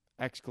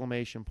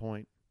 Exclamation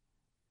point.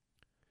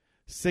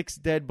 6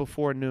 dead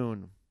before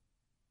noon.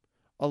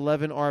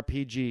 11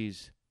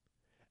 RPGs.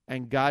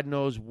 And God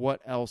knows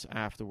what else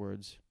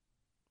afterwards.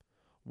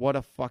 What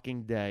a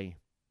fucking day!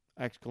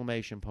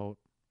 Exclamation point.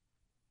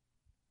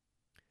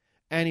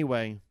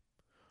 Anyway,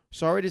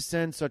 sorry to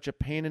send such a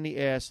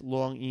pain-in-the-ass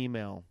long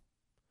email.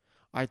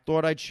 I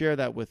thought I'd share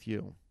that with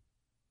you.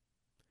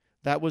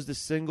 That was the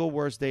single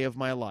worst day of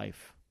my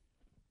life.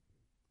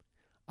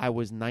 I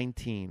was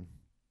 19.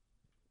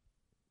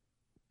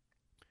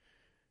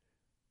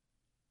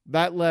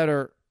 That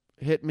letter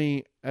hit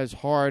me as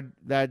hard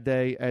that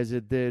day as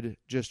it did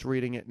just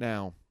reading it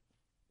now.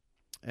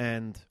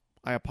 And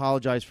I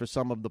apologize for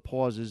some of the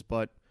pauses,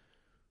 but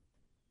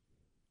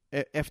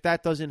if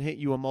that doesn't hit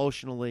you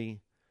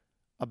emotionally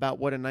about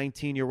what a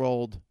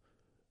 19-year-old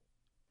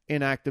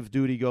in active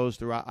duty goes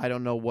through, I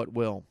don't know what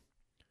will.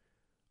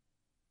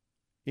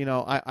 You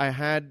know, I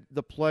had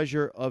the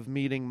pleasure of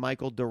meeting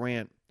Michael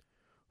Durant,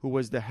 who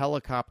was the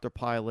helicopter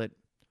pilot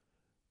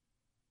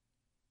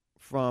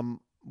from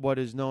what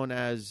is known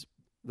as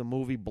the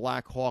movie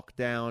Black Hawk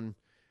Down,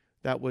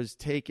 that was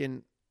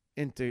taken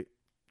into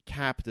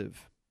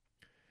captive.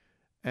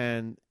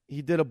 And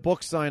he did a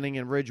book signing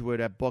in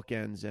Ridgewood at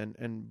Bookends,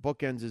 and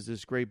Bookends is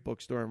this great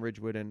bookstore in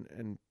Ridgewood,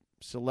 and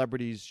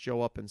celebrities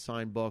show up and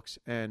sign books.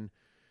 And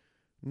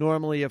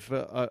normally if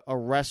a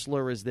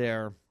wrestler is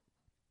there,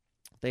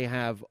 they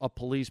have a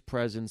police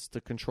presence to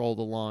control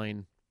the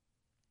line.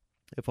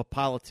 If a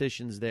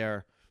politician's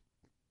there,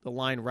 the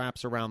line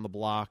wraps around the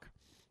block.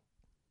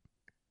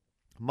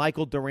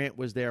 Michael Durant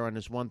was there on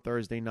this one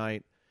Thursday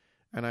night,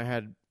 and I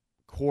had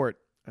court,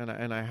 and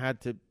I had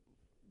to,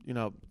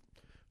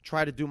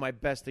 try to do my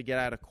best to get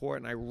out of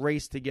court, and I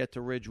raced to get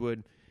to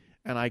Ridgewood,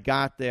 and I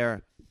got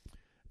there,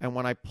 and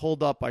when I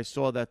pulled up, I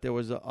saw that there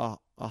was a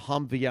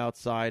Humvee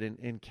outside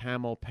in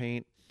camo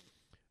paint,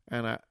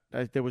 and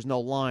there was no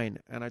line,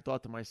 and I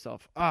thought to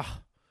myself,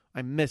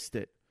 I missed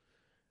it.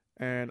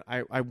 And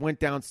I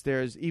went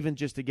downstairs even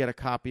just to get a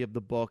copy of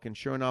the book, and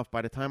sure enough,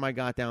 by the time I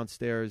got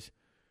downstairs,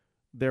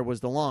 there was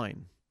the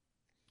line.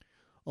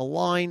 A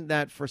line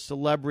that for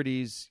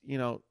celebrities,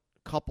 a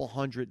couple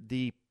hundred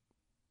deep,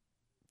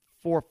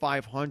 400 or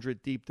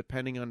 500 deep,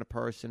 depending on the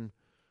person.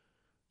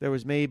 There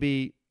was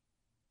maybe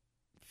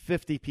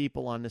 50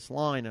 people on this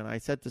line, and I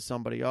said to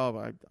somebody,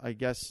 I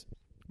guess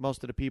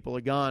most of the people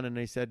are gone, and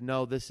they said,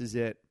 no, this is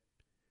it.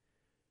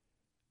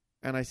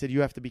 And I said,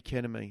 you have to be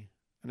kidding me.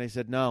 And they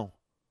said, no.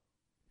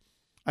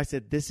 I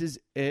said, this is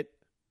it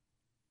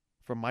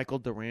for Michael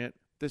Durant.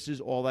 This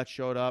is all that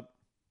showed up.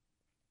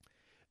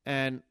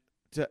 And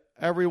to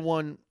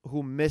everyone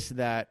who missed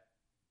that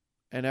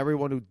and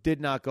everyone who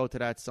did not go to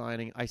that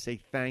signing, I say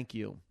thank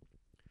you.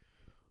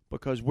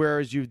 Because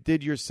whereas you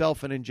did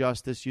yourself an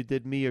injustice, you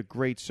did me a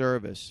great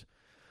service.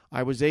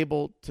 I was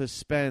able to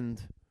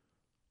spend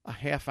a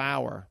half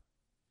hour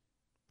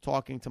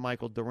talking to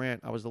Michael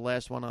Durant. I was the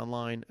last one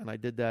online, and I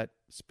did that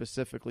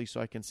specifically so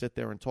I can sit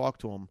there and talk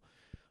to him.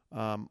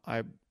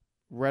 I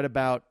read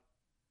about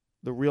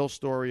the real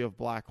story of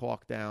Black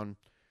Hawk Down,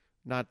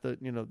 not the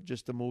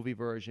just the movie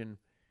version,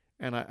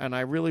 and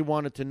I really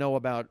wanted to know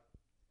about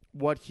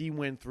what he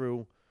went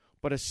through,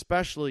 but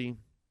especially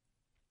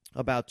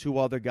about 2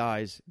 other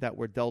guys that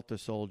were Delta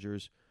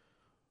soldiers,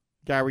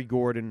 Gary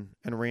Gordon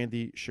and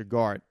Randy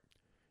Shigart.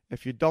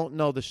 If you don't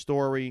know the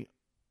story,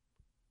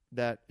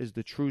 that is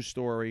the true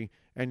story,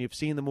 and you've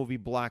seen the movie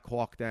Black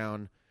Hawk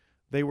Down,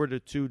 they were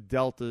the 2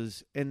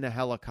 Deltas in the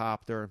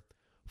helicopter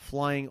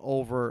flying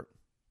over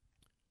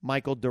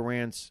Michael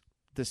Durant's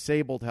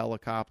disabled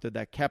helicopter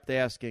that kept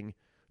asking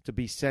to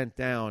be sent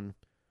down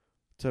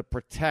to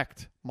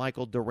protect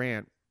Michael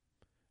Durant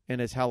in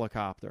his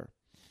helicopter.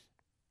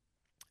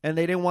 And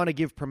they didn't want to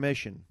give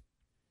permission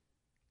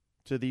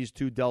to these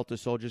 2 Delta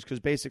soldiers because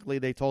basically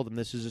they told them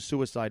this is a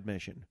suicide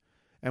mission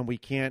and we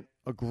can't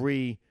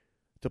agree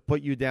to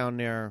put you down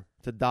there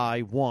to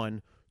die,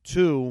 1.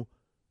 2,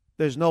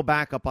 there's no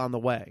backup on the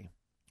way.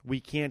 We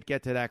can't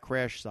get to that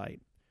crash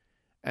site.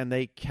 And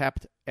they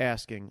kept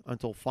asking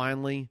until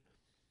finally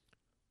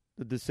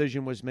the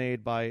decision was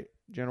made by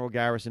General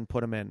Garrison,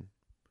 put him in.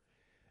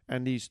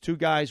 And these 2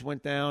 guys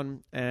went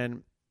down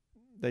and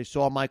they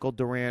saw Michael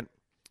Durant.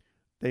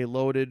 They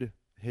loaded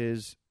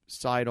his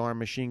sidearm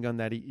machine gun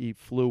that he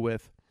flew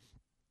with,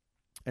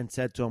 and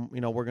said to him,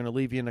 we're going to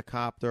leave you in a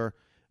copter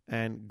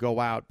and go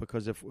out,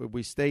 because if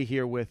we stay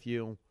here with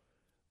you,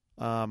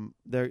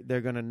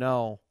 they're going to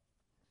know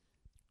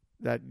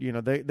that,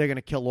 they're going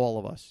to kill all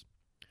of us.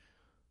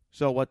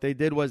 So what they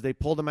did was they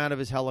pulled him out of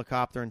his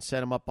helicopter and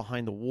set him up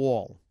behind the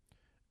wall.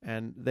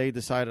 And they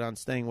decided on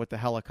staying with the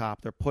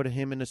helicopter, put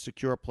him in a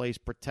secure place,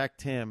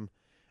 protect him,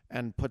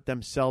 and put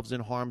themselves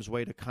in harm's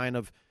way to kind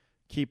of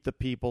keep the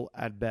people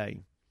at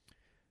bay.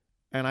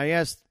 And I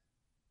asked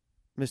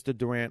Mr.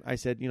 Durant, I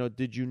said,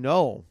 did you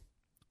know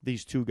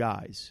these two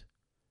guys?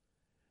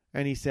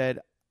 And he said,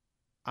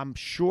 I'm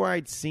sure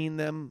I'd seen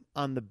them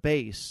on the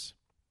base,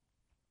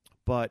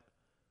 but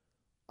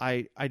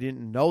I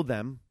didn't know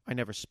them. I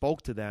never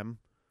spoke to them.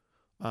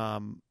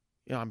 I'm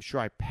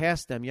sure I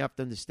passed them. You have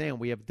to understand,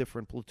 we have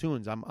different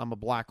platoons. I'm a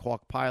Black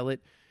Hawk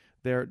pilot.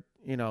 They're,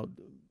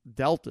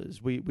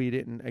 Deltas. We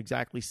didn't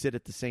exactly sit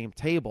at the same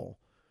table.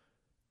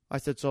 I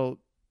said, so,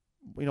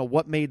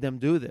 what made them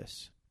do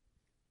this?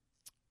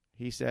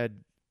 He said,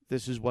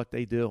 this is what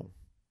they do.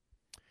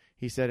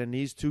 He said, and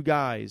these two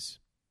guys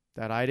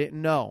that I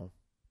didn't know,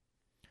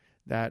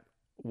 that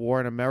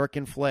wore an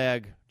American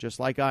flag just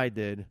like I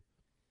did,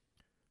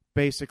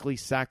 basically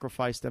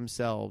sacrificed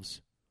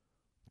themselves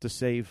to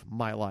save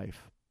my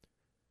life.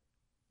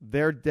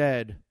 They're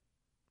dead,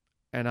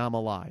 and I'm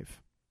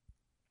alive.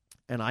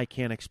 And I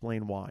can't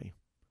explain why.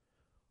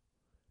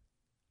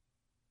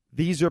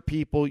 These are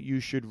people you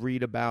should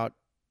read about: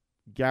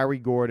 Gary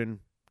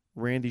Gordon,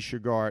 Randy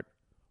Shugart,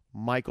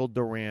 Michael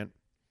Durant.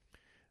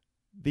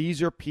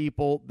 These are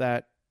people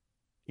that,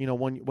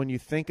 when you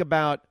think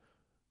about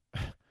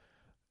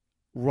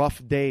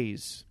rough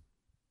days,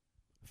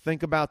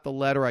 think about the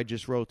letter I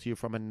just wrote to you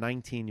from a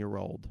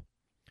 19-year-old.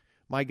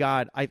 My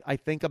God, I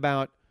think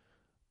about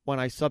when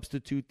I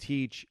substitute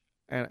teach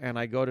and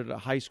I go to the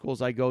high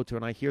schools I go to,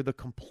 and I hear the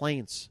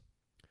complaints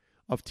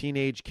of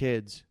teenage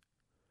kids,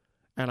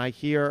 and I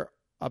hear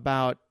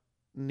about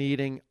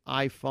needing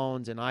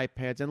iPhones and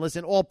iPads. And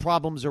listen, all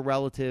problems are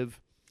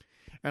relative.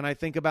 And I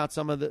think about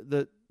some of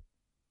the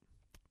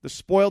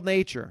spoiled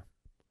nature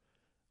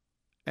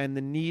and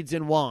the needs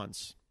and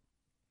wants.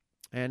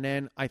 And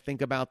then I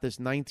think about this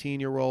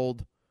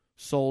 19-year-old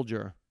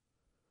soldier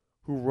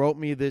who wrote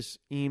me this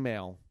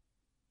email,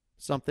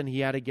 something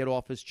he had to get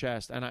off his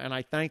chest. And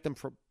I thanked him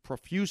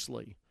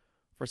profusely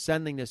for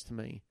sending this to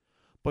me,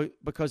 but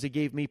because it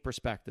gave me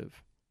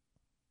perspective.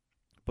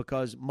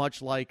 Because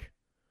much like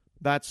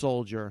that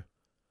soldier,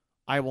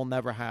 I will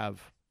never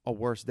have a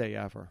worse day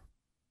ever.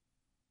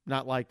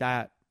 Not like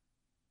that.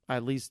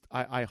 At least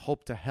I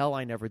hope to hell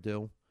I never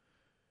do.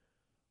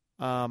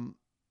 That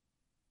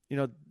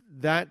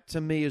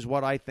to me is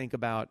what I think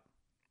about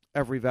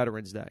every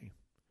Veterans Day.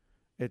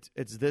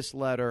 It's this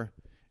letter.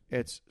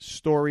 It's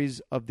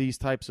stories of these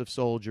types of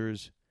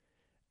soldiers.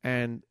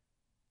 And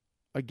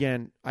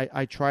again,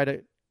 I try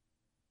to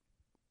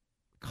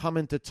come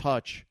into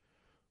touch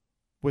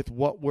with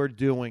what we're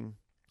doing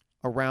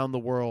around the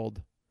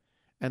world,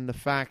 and the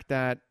fact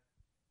that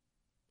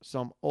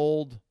some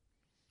old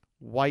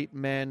white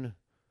men,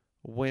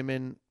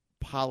 women,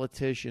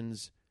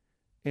 politicians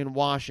in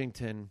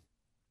Washington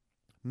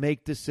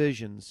make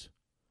decisions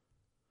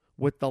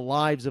with the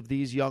lives of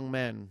these young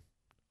men,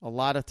 a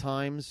lot of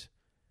times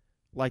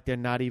like they're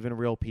not even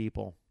real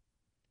people.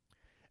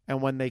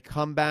 And when they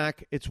come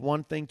back, it's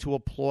one thing to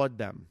applaud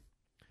them.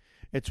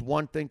 It's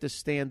one thing to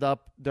stand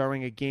up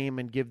during a game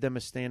and give them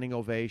a standing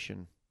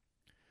ovation.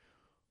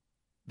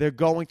 They're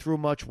going through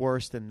much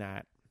worse than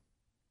that.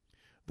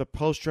 The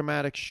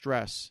post-traumatic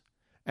stress.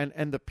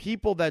 And the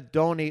people that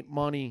donate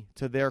money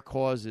to their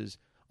causes,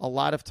 a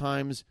lot of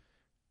times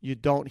you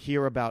don't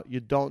hear about, you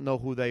don't know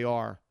who they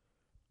are.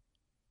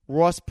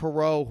 Ross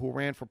Perot, who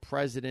ran for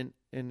president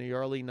in the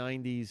early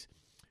 90s,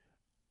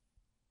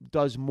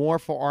 does more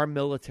for our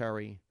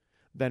military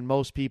than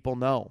most people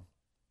know.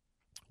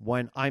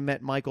 When I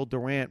met Michael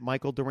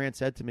Durant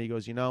said to me, he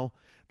goes,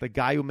 the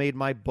guy who made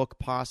my book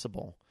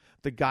possible,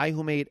 the guy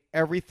who made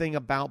everything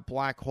about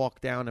Black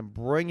Hawk Down and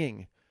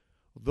bringing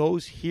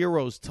those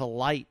heroes to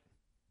light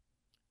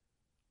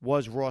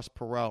was Ross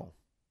Perot.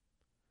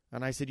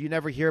 And I said, you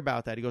never hear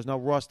about that. He goes, no,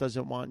 Ross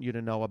doesn't want you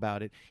to know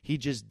about it. He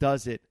just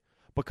does it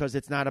because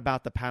it's not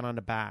about the pat on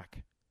the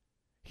back.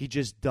 He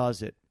just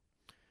does it.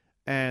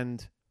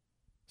 And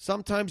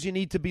sometimes you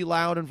need to be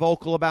loud and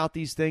vocal about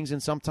these things,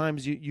 and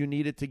sometimes you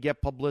need it to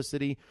get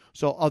publicity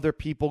so other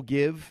people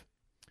give.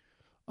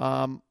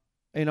 And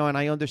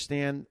I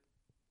understand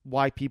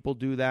why people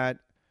do that,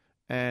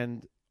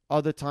 and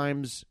other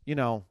times, you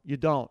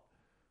don't.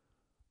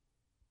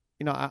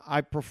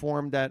 I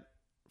performed at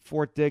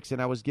Fort Dix,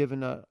 and I was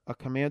given a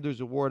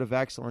Commander's Award of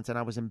Excellence, and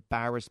I was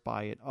embarrassed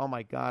by it. Oh,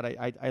 my God.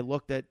 I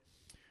looked at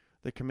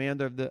the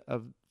commander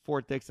of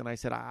Fort Dix, and I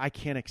said, I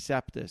can't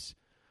accept this.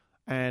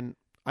 And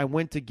I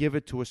went to give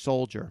it to a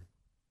soldier.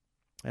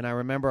 And I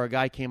remember a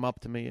guy came up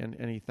to me,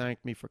 and he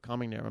thanked me for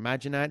coming there.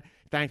 Imagine that.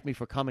 Thanked me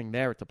for coming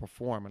there to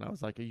perform. And I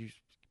was like,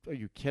 are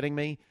you kidding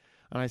me?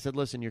 And I said,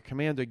 listen, your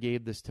commander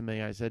gave this to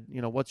me. I said,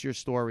 what's your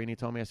story? And he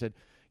told me, I said,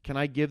 can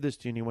I give this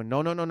to you? And he went,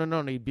 no, no, no, no, no.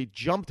 And he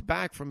jumped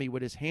back from me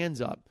with his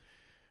hands up.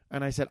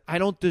 And I said, I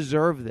don't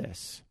deserve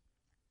this.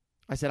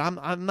 I said,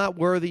 I'm not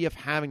worthy of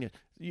having it.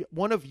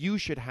 One of you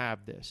should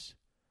have this.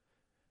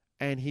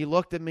 And he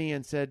looked at me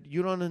and said,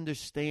 you don't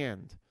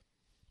understand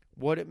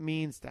what it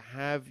means to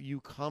have you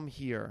come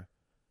here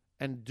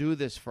and do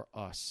this for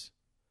us.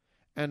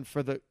 And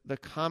for the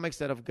comics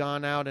that have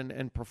gone out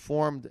and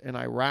performed in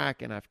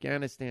Iraq and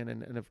Afghanistan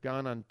and have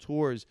gone on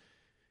tours,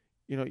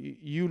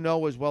 you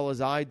know as well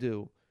as I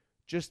do,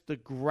 just the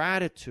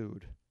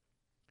gratitude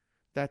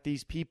that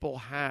these people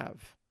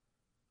have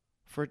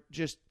for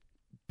just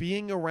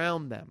being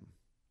around them.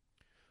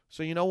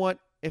 So you know what?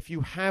 If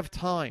you have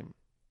time,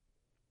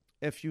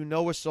 if you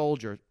know a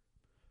soldier,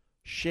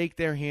 shake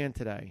their hand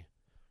today.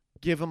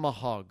 Give them a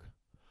hug.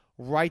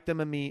 Write them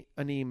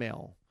an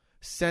email.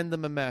 Send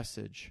them a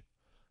message.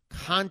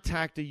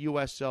 Contact a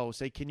USO.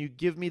 Say, can you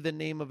give me the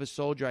name of a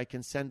soldier I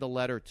can send a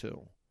letter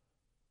to?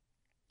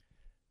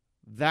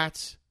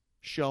 That's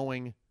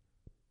showing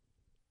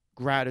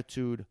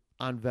gratitude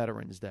on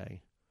Veterans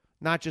Day.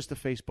 Not just a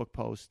Facebook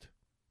post.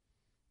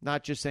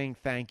 Not just saying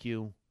thank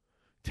you.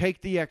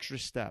 Take the extra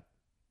step.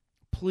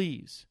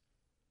 Please.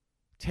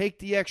 Take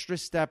the extra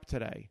step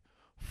today.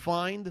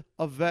 Find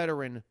a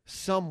veteran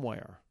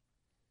somewhere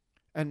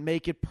and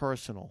make it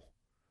personal.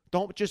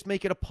 Don't just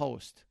make it a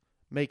post.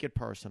 Make it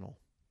personal.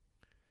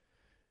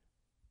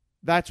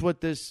 That's what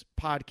this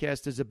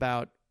podcast is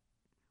about.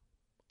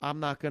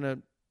 I'm not going to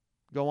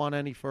go on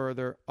any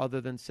further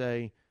other than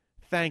say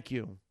thank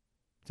you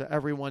to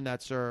everyone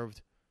that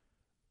served.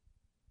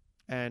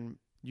 And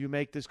you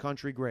make this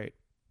country great.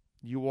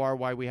 You are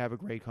why we have a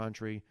great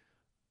country.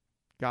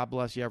 God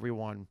bless you,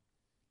 everyone.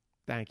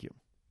 Thank you.